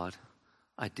told God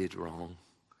I did wrong.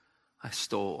 I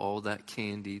stole all that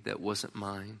candy that wasn't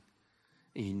mine.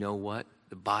 And you know what?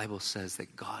 The Bible says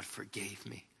that God forgave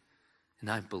me. And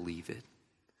I believe it.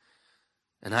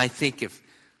 And I think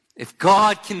if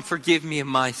God can forgive me of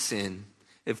my sin,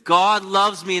 if God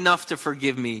loves me enough to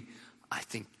forgive me, I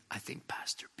think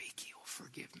Pastor Beakey will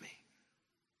forgive me.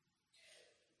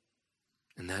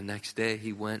 And that next day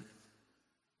he went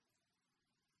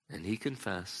and he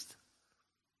confessed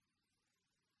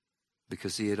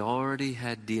because he had already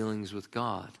had dealings with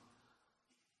God.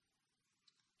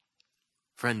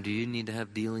 Friend, do you need to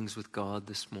have dealings with God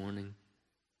this morning?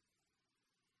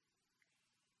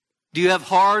 Do you have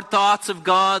hard thoughts of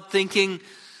God, thinking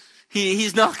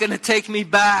He's not going to take me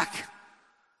back?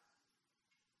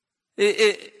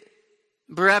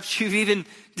 Perhaps you've even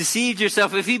deceived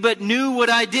yourself. If He but knew what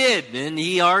I did, and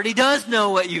He already does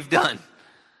know what you've done.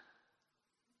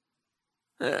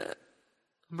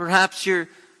 Perhaps you're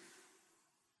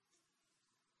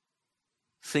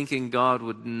thinking God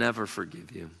would never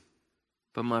forgive you.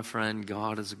 But my friend,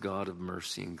 God is a God of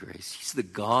mercy and grace. He's the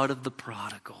God of the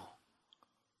prodigal.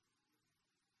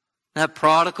 That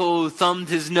prodigal who thumbed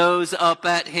his nose up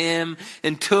at him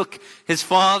and took his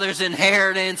father's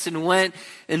inheritance and went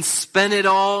and spent it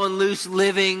all in loose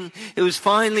living. It was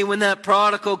finally when that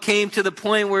prodigal came to the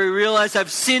point where he realized,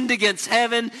 I've sinned against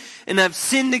heaven and I've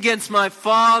sinned against my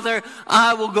father.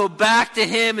 I will go back to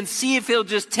him and see if he'll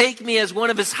just take me as one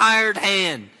of his hired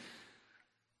hand.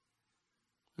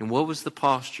 And what was the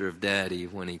posture of Daddy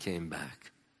when he came back?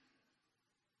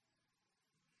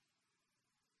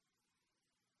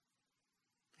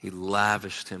 He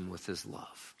lavished him with his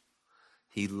love.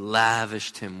 He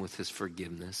lavished him with his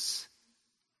forgiveness.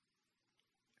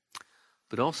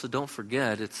 But also don't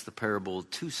forget, it's the parable of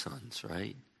two sons,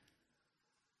 right?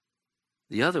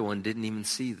 The other one didn't even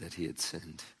see that he had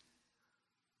sinned.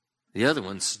 The other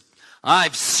one's,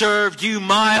 I've served you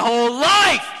my whole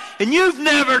life, and you've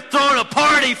never thrown a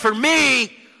party for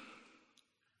me.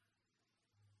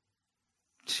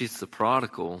 She's the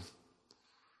prodigal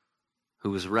who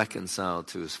was reconciled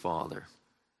to his father.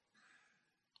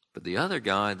 But the other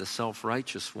guy, the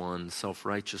self-righteous one, the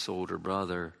self-righteous older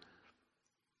brother,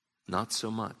 not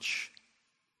so much.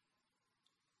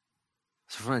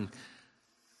 So friend,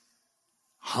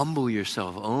 humble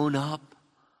yourself, own up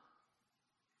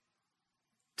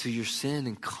to your sin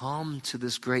and come to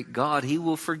this great God. He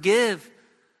will forgive.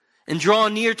 And draw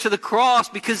near to the cross,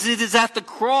 because it is at the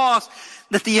cross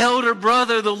that the elder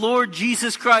brother, the Lord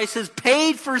Jesus Christ, has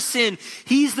paid for sin.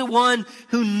 He's the one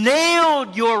who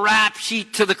nailed your rap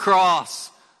sheet to the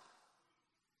cross.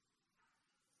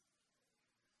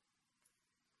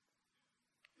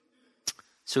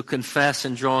 So confess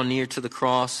and draw near to the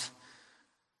cross.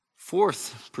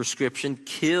 Fourth prescription,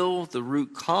 kill the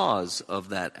root cause of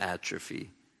that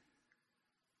atrophy.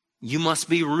 You must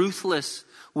be ruthless.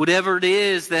 Whatever it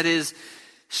is that is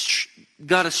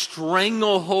got a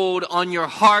stranglehold on your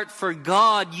heart for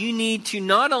God, you need to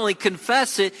not only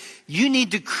confess it, you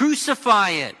need to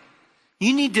crucify it.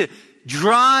 You need to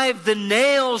drive the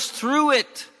nails through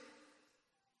it.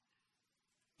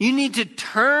 You need to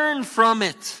turn from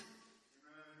it.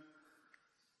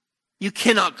 You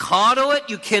cannot coddle it.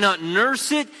 You cannot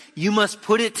nurse it. You must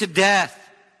put it to death.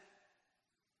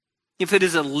 If it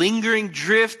is a lingering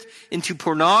drift into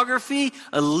pornography,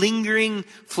 a lingering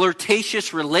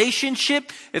flirtatious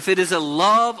relationship, if it is a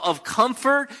love of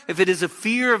comfort, if it is a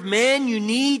fear of man, you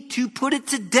need to put it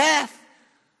to death.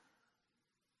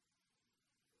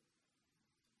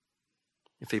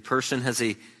 If a person has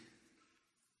a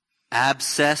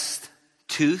abscessed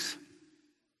tooth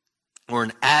or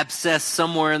an abscess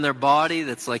somewhere in their body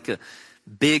that's like a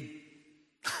big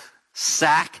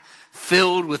sack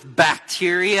filled with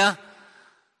bacteria,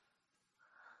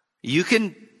 you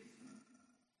can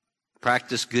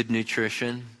practice good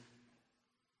nutrition.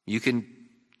 You can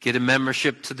get a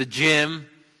membership to the gym.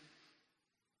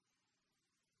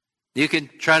 You can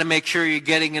try to make sure you're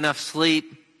getting enough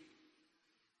sleep.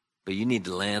 But you need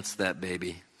to lance that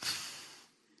baby.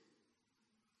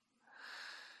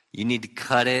 You need to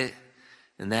cut it.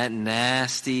 And that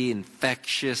nasty,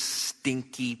 infectious,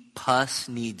 stinky pus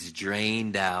needs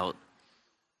drained out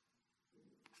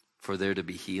for there to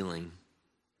be healing.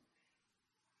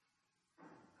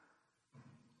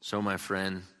 So, my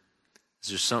friend, is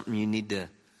there something you need to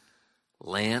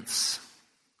lance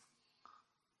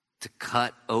to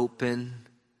cut open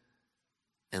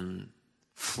and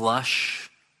flush.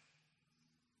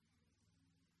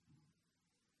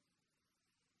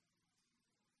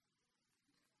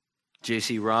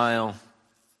 J.C. Ryle,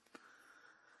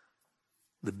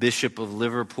 the Bishop of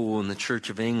Liverpool in the Church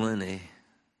of England, a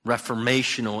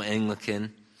reformational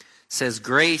Anglican, says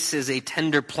grace is a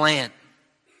tender plant.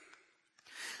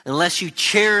 Unless you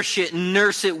cherish it and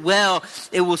nurse it well,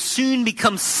 it will soon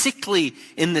become sickly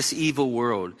in this evil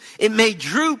world. It may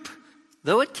droop,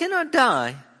 though it cannot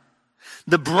die.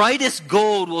 The brightest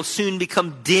gold will soon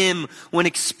become dim when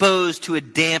exposed to a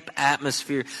damp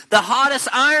atmosphere. The hottest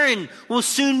iron will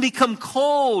soon become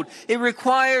cold. It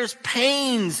requires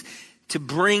pains to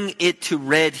bring it to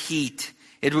red heat.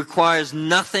 It requires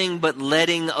nothing but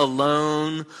letting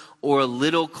alone or a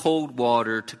little cold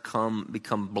water to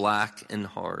become black and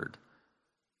hard.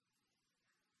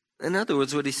 In other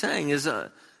words, what he's saying is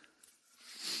to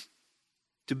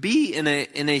be in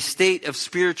a state of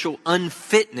spiritual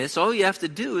unfitness, all you have to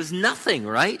do is nothing,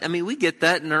 right? I mean, we get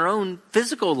that in our own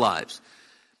physical lives.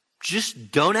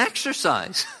 Just don't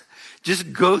exercise.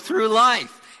 Just go through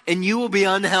life and you will be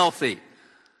unhealthy.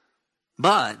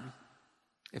 But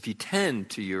if you tend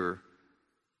to your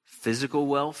physical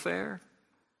welfare,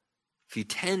 if you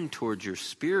tend towards your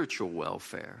spiritual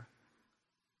welfare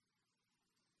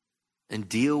and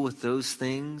deal with those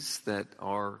things that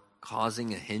are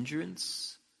causing a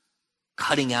hindrance,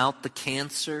 cutting out the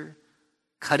cancer,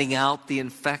 cutting out the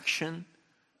infection,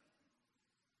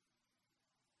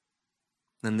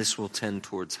 then this will tend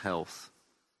towards health.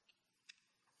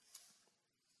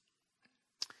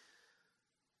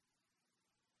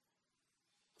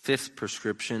 Fifth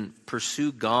prescription,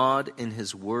 pursue God in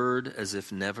His Word as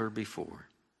if never before.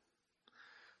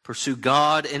 Pursue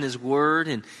God in His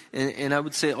Word and I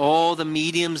would say all the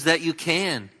mediums that you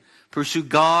can. Pursue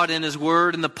God in His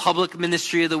Word in the public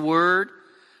ministry of the Word.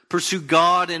 Pursue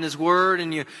God in His Word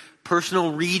in your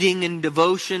personal reading and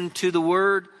devotion to the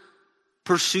Word.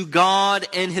 Pursue God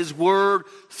and His Word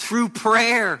through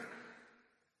prayer.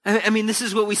 I mean, this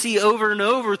is what we see over and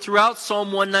over throughout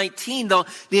Psalm 119.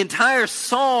 The entire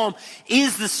psalm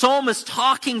is the psalmist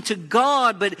talking to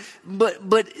God,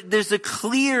 but there's a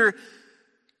clear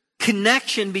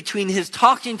connection between his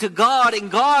talking to God and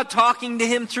God talking to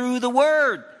him through the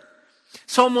Word.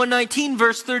 Psalm 119,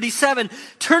 verse 37,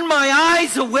 turn my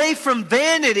eyes away from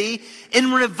vanity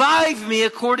and revive me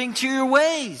according to your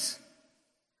ways.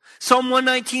 Psalm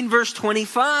 119, verse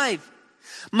 25,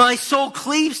 my soul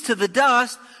cleaves to the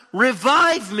dust.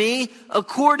 Revive me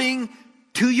according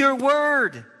to your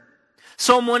word.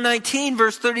 Psalm 119,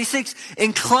 verse 36,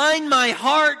 incline my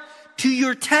heart to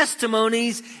your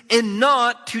testimonies and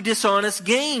not to dishonest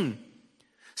gain.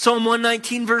 Psalm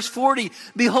 119, verse 40,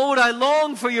 behold, I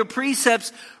long for your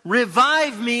precepts.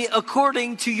 Revive me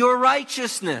according to your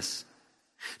righteousness.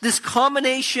 This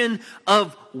combination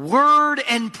of word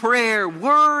and prayer,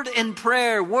 word and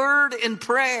prayer, word and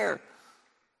prayer.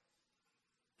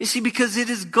 You see, because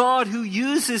it is God who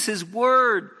uses His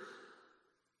Word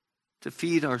to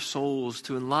feed our souls,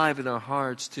 to enliven our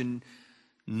hearts, to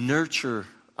nurture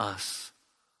us.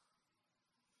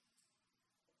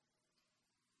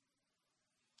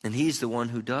 And He's the one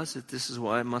who does it. This is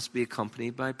why it must be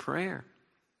accompanied by prayer.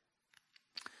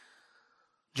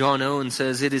 John Owen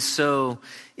says, it is so,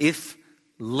 if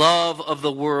love of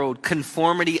the world,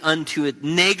 conformity unto it,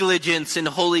 negligence in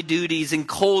holy duties, and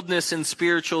coldness in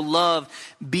spiritual love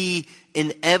be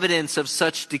an evidence of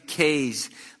such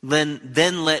decays,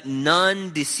 then let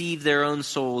none deceive their own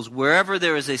souls. Wherever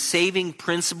there is a saving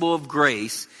principle of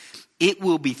grace, it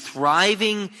will be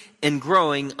thriving and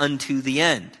growing unto the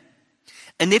end.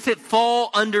 And if it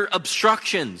fall under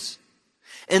obstructions,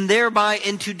 and thereby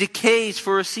into decays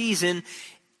for a season,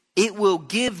 it will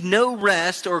give no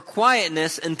rest or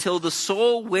quietness until the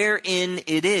soul wherein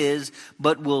it is,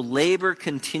 but will labor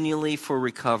continually for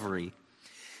recovery.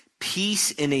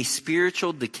 Peace in a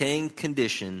spiritual decaying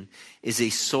condition is a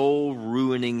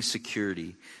soul-ruining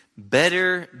security.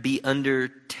 Better be under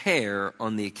tear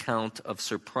on the account of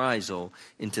surprisal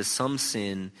into some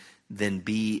sin than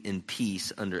be in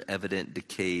peace under evident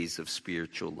decays of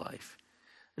spiritual life.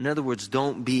 In other words,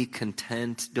 don't be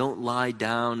content. Don't lie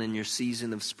down in your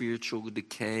season of spiritual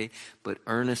decay, but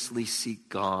earnestly seek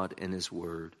God and His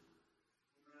Word.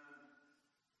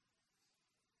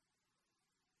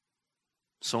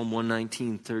 Psalm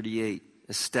 119:38,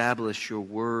 establish your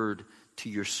word to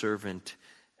your servant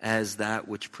as that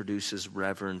which produces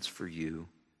reverence for you.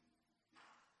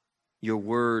 Your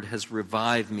word has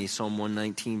revived me, Psalm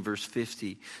 119, verse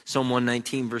 50. Psalm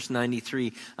 119, verse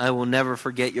 93, I will never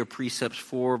forget your precepts,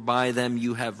 for by them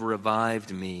you have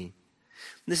revived me.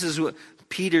 This is what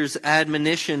Peter's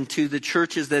admonition to the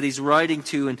churches that he's writing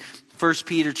to in 1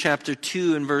 Peter chapter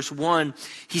 2 and verse 1.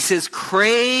 He says,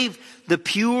 crave the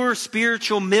pure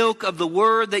spiritual milk of the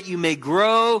word that you may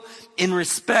grow in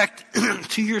respect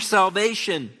to your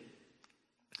salvation.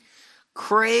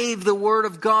 Crave the word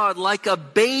of God like a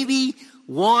baby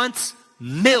wants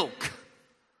milk.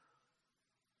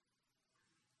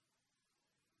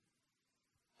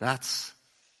 That's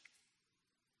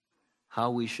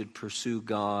how we should pursue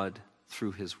God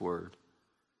through his word.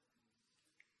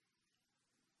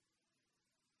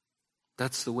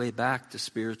 That's the way back to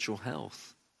spiritual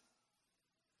health.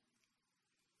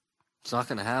 It's not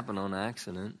going to happen on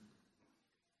accident.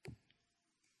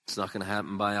 It's not going to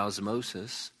happen by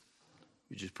osmosis.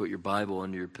 You just put your Bible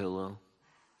under your pillow.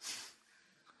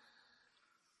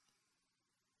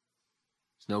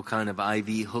 There's no kind of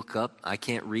IV hookup. I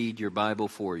can't read your Bible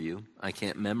for you. I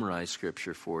can't memorize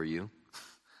Scripture for you.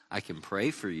 I can pray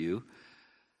for you.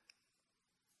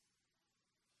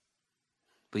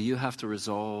 But you have to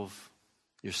resolve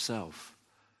yourself.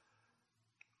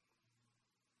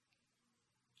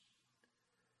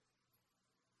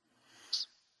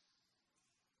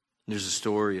 There's a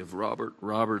story of Robert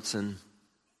Robinson.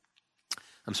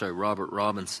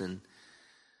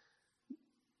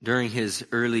 During his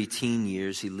early teen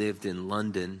years, he lived in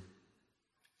London,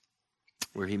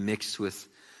 where he mixed with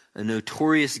a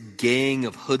notorious gang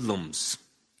of hoodlums.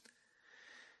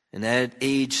 And at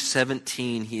age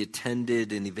 17, he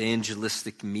attended an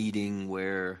evangelistic meeting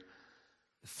where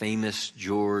the famous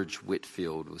George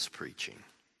Whitefield was preaching.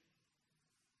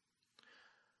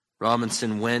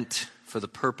 Robinson went for the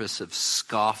purpose of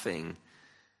scoffing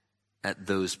at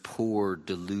those poor,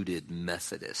 deluded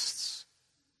Methodists.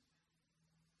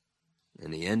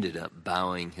 And he ended up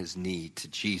bowing his knee to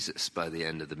Jesus by the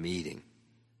end of the meeting.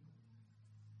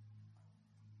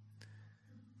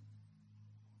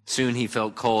 Soon he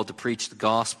felt called to preach the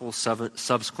gospel,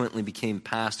 subsequently became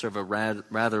pastor of a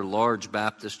rather large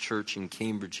Baptist church in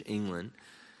Cambridge, England.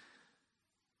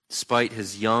 Despite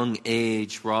his young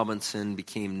age, Robinson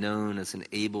became known as an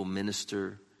able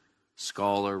minister,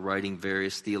 scholar, writing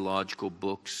various theological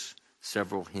books,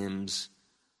 several hymns,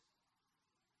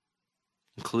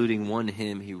 including one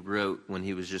hymn he wrote when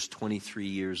he was just 23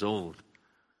 years old.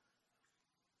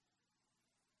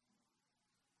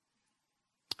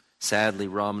 Sadly,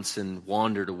 Robinson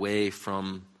wandered away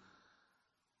from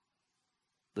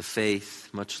the faith,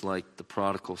 much like the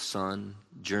prodigal son,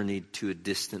 journeyed to a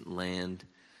distant land,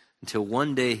 until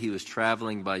one day he was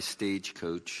traveling by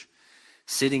stagecoach,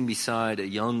 sitting beside a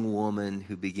young woman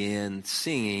who began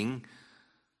singing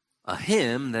a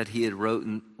hymn that he had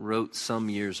wrote some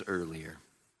years earlier.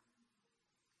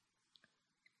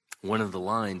 One of the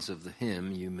lines of the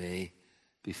hymn you may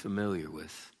be familiar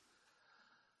with.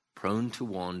 Prone to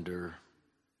wander,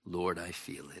 Lord, I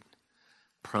feel it.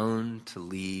 Prone to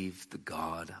leave the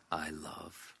God I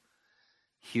love.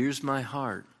 Here's my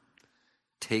heart,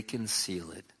 take and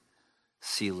seal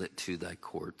it to thy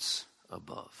courts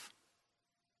above.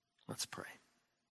 Let's pray.